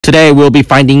today we'll be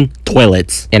finding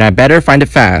toilets. And I better find it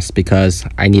fast because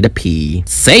I need a pee.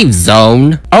 Save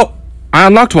zone. Oh, I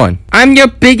unlocked one. I'm your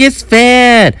biggest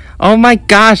fan. Oh my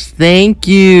gosh, thank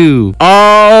you.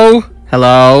 Oh,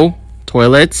 hello,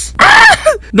 toilets.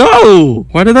 No!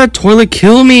 Why did that toilet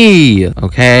kill me?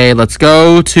 Okay, let's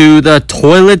go to the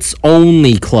toilets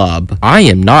only club. I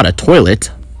am not a toilet,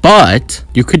 but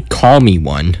you could call me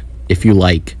one if you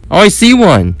like. Oh, I see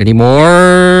one. Any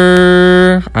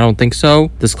more? I don't think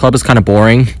so. This club is kind of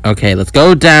boring. Okay, let's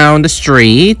go down the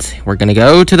street. We're gonna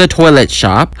go to the toilet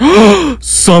shop.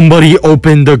 Somebody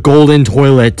opened the golden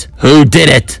toilet. Who did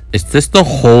it? Is this the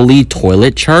Holy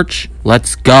Toilet Church?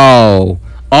 Let's go.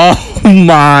 Oh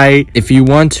my. If you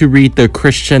want to read the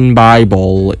Christian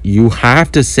Bible, you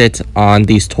have to sit on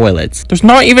these toilets. There's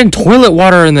not even toilet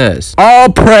water in this.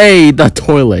 I'll pray the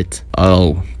toilet.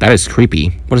 Oh, that is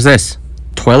creepy. What is this?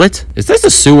 Toilet? Is this the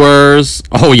sewers?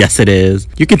 Oh, yes, it is.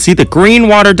 You can see the green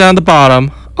water down the bottom.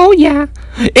 Oh, yeah.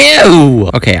 Ew.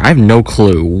 Okay, I have no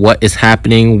clue what is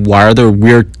happening. Why are there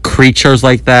weird creatures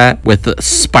like that with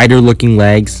spider-looking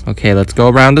legs? Okay, let's go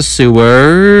around the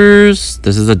sewers.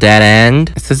 This is a dead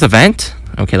end. Is this a vent?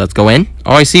 Okay, let's go in.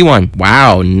 Oh, I see one.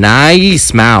 Wow,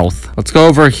 nice mouth. Let's go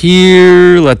over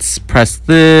here. Let's press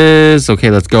this. Okay,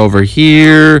 let's go over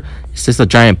here. Is this a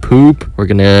giant poop? We're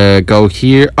gonna go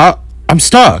here. Oh, I'm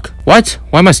stuck. What?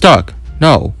 Why am I stuck?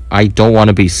 No, I don't want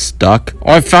to be stuck.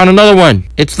 Oh, I found another one.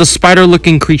 It's the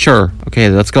spider-looking creature. Okay,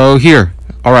 let's go here.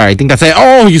 All right, I think that's it.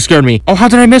 Oh, you scared me. Oh, how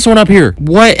did I miss one up here?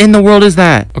 What in the world is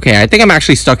that? Okay, I think I'm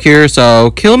actually stuck here,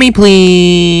 so kill me,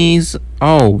 please.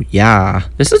 Oh, yeah.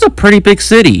 This is a pretty big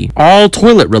city. All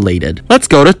toilet related. Let's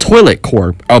go to Toilet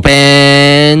Corp.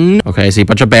 Open. Okay, I see a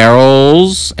bunch of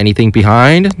barrels. Anything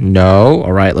behind? No.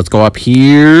 All right, let's go up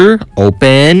here.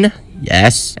 Open.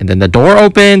 Yes. And then the door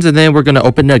opens, and then we're gonna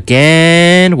open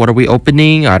again. What are we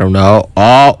opening? I don't know.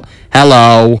 Oh,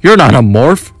 hello. You're not a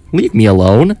morph. Leave me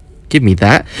alone. Give me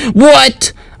that.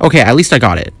 What? Okay, at least I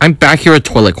got it. I'm back here at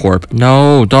Toilet Corp.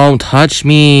 No, don't touch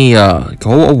me.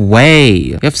 Go away.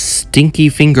 You have stinky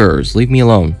fingers. Leave me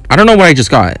alone. I don't know what I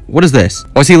just got. What is this?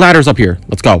 Oh, I see ladders up here.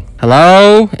 Let's go.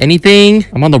 Hello? Anything?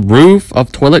 I'm on the roof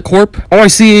of Toilet Corp. Oh, I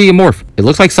see a morph. It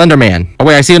looks like Slenderman. Oh,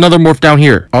 wait, I see another morph down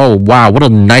here. Oh, wow. What a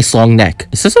nice long neck.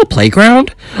 Is this a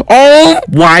playground? Oh,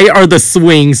 why are the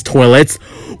swings toilets?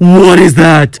 What is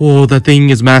that? Oh, that thing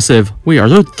is massive. Wait, are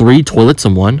there 3 toilets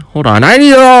in one? Hold on.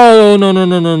 Oh,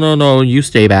 no. You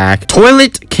stay back.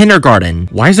 Toilet kindergarten.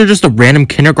 Why is there just a random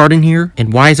kindergarten here?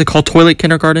 And why is it called toilet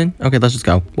kindergarten? Okay, let's just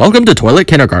go. Welcome to toilet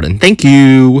kindergarten. Thank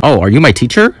you. Oh, are you my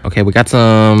teacher? Okay, we got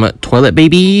some toilet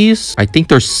babies. I think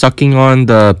they're sucking on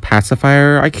the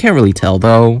pacifier. I can't really tell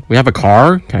though. We have a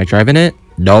car. Can I drive in it?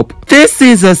 Nope. This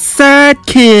is a sad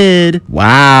kid.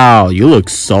 Wow, you look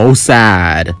so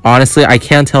sad. Honestly, I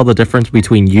can't tell the difference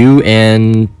between you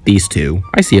and these two.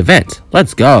 I see a vent.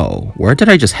 Let's go. Where did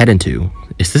I just head into?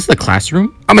 Is this the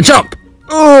classroom? I'm gonna jump.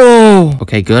 Oh,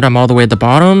 okay, good. I'm all the way at the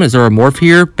bottom. Is there a morph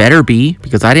here? Better be,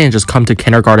 because I didn't just come to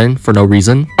kindergarten for no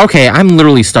reason. Okay, I'm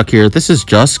literally stuck here. This is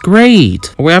just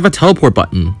great. Oh, we have a teleport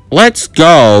button. Let's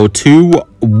go to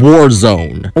War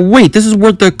Zone. Oh, wait, this is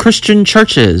where the Christian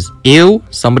church is. Ew,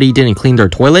 somebody didn't clean their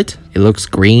toilet. It looks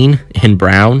green and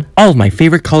brown. All of my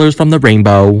favorite colors from the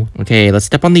rainbow. Okay, let's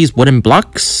step on these wooden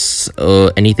blocks.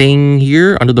 Anything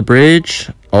here under the bridge?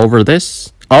 Over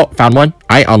this? Oh, found one.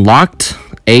 I unlocked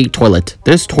a toilet.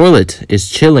 This toilet is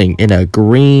chilling in a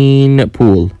green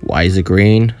pool. Why is it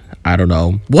green? I don't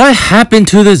know. What happened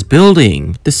to this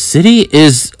building? The city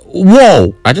is...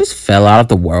 Whoa! I just fell out of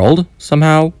the world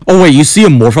somehow. Oh, wait, you see a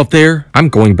morph up there? I'm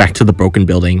going back to the broken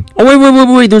building.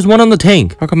 Oh, wait. There's one on the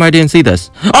tank. How come I didn't see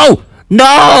this? Oh!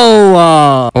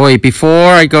 No! Oh, wait,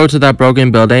 before I go to that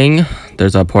broken building,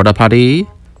 there's a porta potty.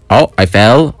 Oh, I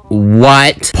fell.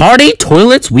 What? Party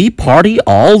toilets? We party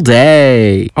all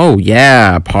day. Oh,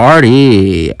 yeah,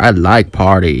 party. I like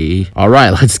party. All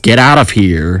right, let's get out of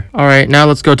here. All right, now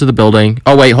let's go to the building.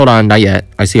 Oh, wait, hold on. Not yet.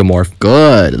 I see a morph.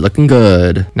 Good. Looking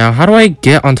good. Now, how do I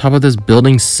get on top of this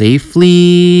building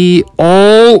safely?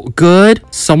 Oh, good.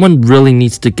 Someone really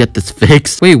needs to get this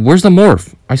fixed. Wait, where's the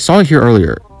morph? I saw it here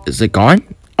earlier. Is it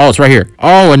gone? Oh, it's right here.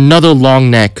 Oh, another long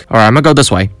neck. All right, I'm gonna go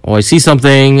this way. Oh, I see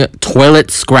something.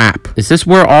 Toilet scrap. Is this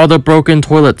where all the broken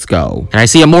toilets go? And I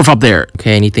see a morph up there.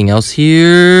 Okay, anything else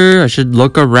here? I should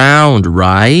look around,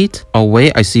 right? Oh,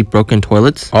 wait, I see broken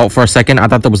toilets. Oh, for a second, I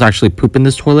thought there was actually poop in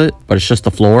this toilet, but it's just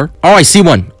the floor. Oh, I see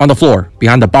one on the floor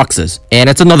behind the boxes. And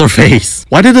it's another face.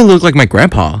 Why did it look like my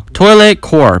grandpa? Toilet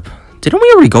Corp. Didn't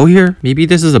we already go here? Maybe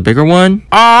this is a bigger one?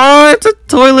 Oh, it's a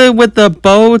toilet with a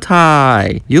bow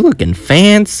tie. You looking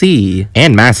fancy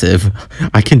and massive.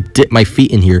 I can dip my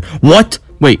feet in here. What?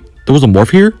 Wait, There was a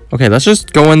morph here? Okay, let's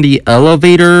just go in the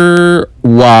elevator.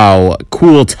 Wow,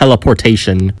 cool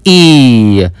teleportation.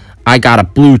 I got a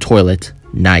blue toilet.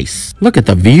 Nice. Look at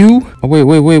the view. Oh,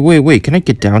 wait. Can I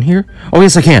get down here? Oh,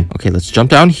 yes, I can. Okay, let's jump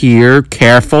down here.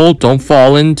 Careful. Don't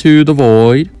fall into the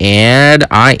void. And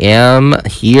I am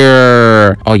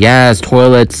here. Oh, yes.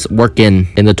 Toilets working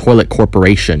in the toilet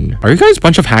corporation. Are you guys a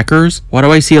bunch of hackers? Why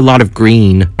do I see a lot of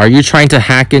green? Are you trying to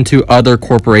hack into other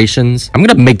corporations? I'm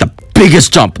gonna make the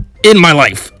biggest jump in my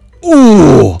life.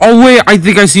 Ooh. Oh, wait. I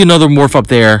think I see another morph up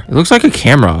there. It looks like a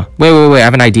camera. Wait. I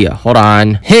have an idea. Hold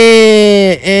on.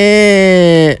 Hey.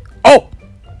 Oh,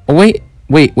 wait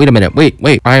a minute.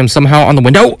 Wait. I am somehow on the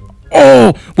window.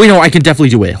 Oh, wait, no, I can definitely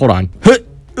do it. Hold on.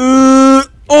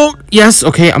 Oh, yes.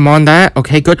 Okay, I'm on that.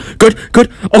 Okay, good.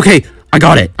 Okay, I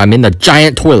got it. I'm in the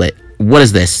giant toilet. What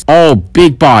is this? Oh,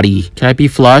 big body. Can I be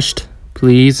flushed?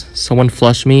 Please, someone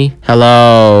flush me.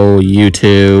 Hello, you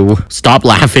two. Stop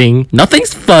laughing.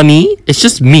 Nothing's funny. It's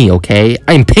just me, okay?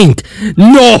 I'm pink.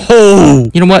 No!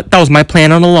 You know what? That was my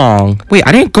plan all along. Wait,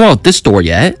 I didn't go out this door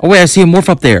yet. Oh, wait, I see a morph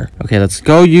up there. Okay, let's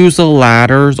go use the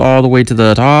ladders all the way to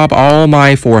the top. Oh,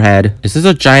 my forehead. Is this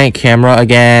a giant camera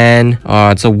again? Oh,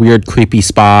 it's a weird, creepy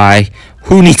spy.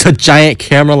 Who needs a giant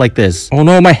camera like this? Oh,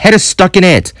 no, my head is stuck in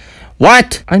it.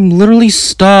 What? I'm literally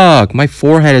stuck. My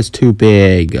forehead is too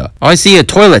big. Oh, I see a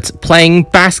toilet. Playing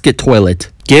basket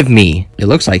toilet. Give me. It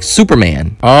looks like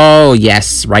Superman. Oh,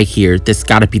 yes. Right here. This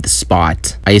gotta be the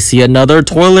spot. I see another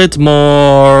toilet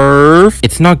morph.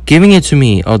 It's not giving it to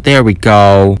me. Oh, there we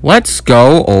go. Let's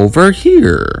go over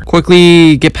here.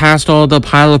 Quickly get past all the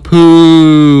pile of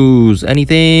poos.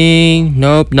 Anything?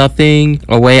 Nope, nothing.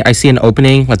 Oh, wait. I see an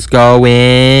opening. Let's go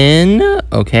in.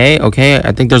 Okay.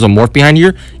 I think there's a morph behind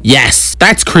here. Yes.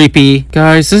 That's creepy.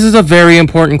 Guys, this is a very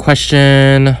important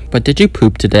question. But did you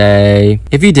poop today?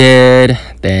 If you did,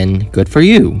 then good for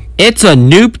you. It's a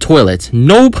noob toilet.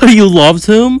 Nobody loves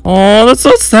him. Oh, that's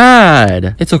so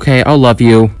sad. It's okay. I'll love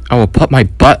you. I will put my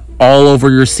butt all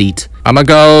over your seat. I'm gonna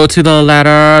go to the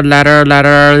ladder.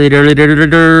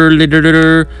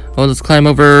 Oh, let's climb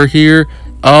over here.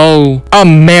 Oh,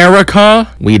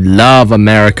 America. We love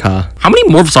America. How many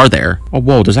morphs are there? Oh,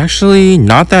 whoa, there's actually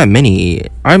not that many.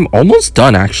 I'm almost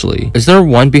done, actually. Is there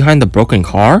one behind the broken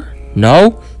car?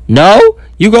 No,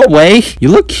 you go away. You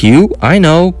look cute, I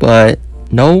know, but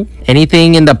no.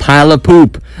 Anything in the pile of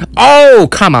poop? Oh,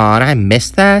 come on, I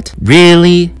missed that.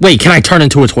 Really? Wait, can I turn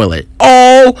into a toilet?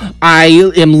 Oh,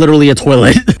 I am literally a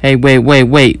toilet. Hey, wait,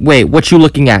 what you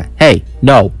looking at? Hey,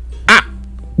 no.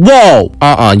 Whoa!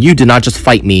 You did not just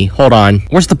fight me. Hold on.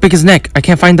 Where's the biggest neck? I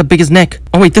can't find the biggest neck.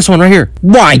 Oh, wait, this one right here.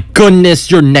 My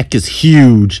goodness, your neck is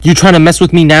huge. You trying to mess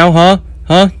with me now, huh?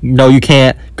 No, you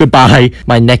can't. Goodbye.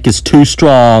 My neck is too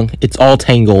strong. It's all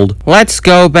tangled. Let's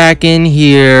go back in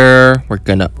here. We're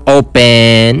gonna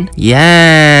open.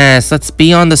 Yes, let's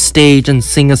be on the stage and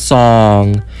sing a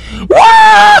song.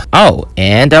 Wah! Oh,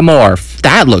 and a morph.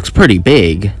 That looks pretty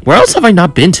big. Where else have I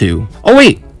not been to? Oh,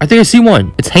 wait. I think I see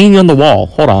one. It's hanging on the wall.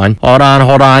 Hold on.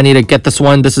 I need to get this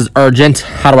one. This is urgent.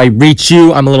 How do I reach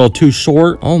you? I'm a little too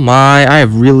short. Oh my, I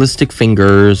have realistic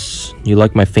fingers. You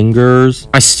like my fingers?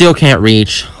 I still can't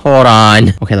reach. Hold on.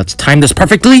 Okay, let's time this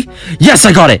perfectly. Yes,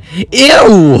 I got it.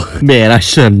 Ew. Man, I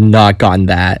should have not gotten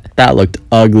that. That looked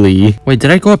ugly. Wait, did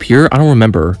I go up here? I don't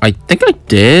remember. I think I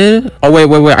did. Oh, wait.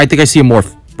 I think I see a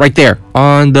morph. Right there.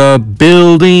 On the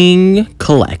building.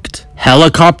 Collect.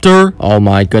 Helicopter. Oh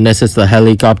my goodness, it's the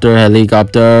helicopter.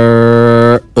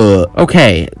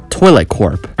 Okay, toilet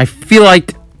corp. I feel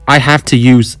like I have to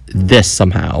use this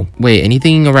somehow. Wait,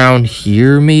 anything around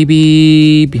here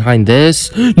maybe? Behind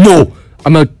this? No!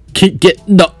 I'm gonna get...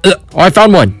 No. Oh, I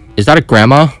found one. Is that a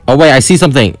grandma? Oh wait, I see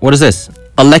something. What is this?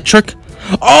 Electric?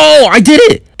 Oh, I did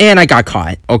it! And I got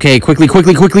caught. Okay, quickly.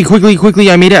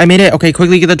 I made it. Okay,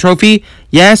 quickly get the trophy.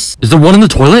 Yes. Is there one in the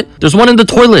toilet? There's one in the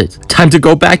toilet. Time to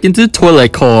go back into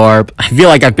Toilet Corp. I feel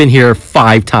like I've been here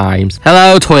 5 times.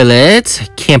 Hello, toilet.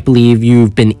 Can't believe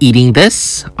you've been eating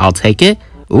this. I'll take it.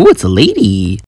 Ooh, it's a lady.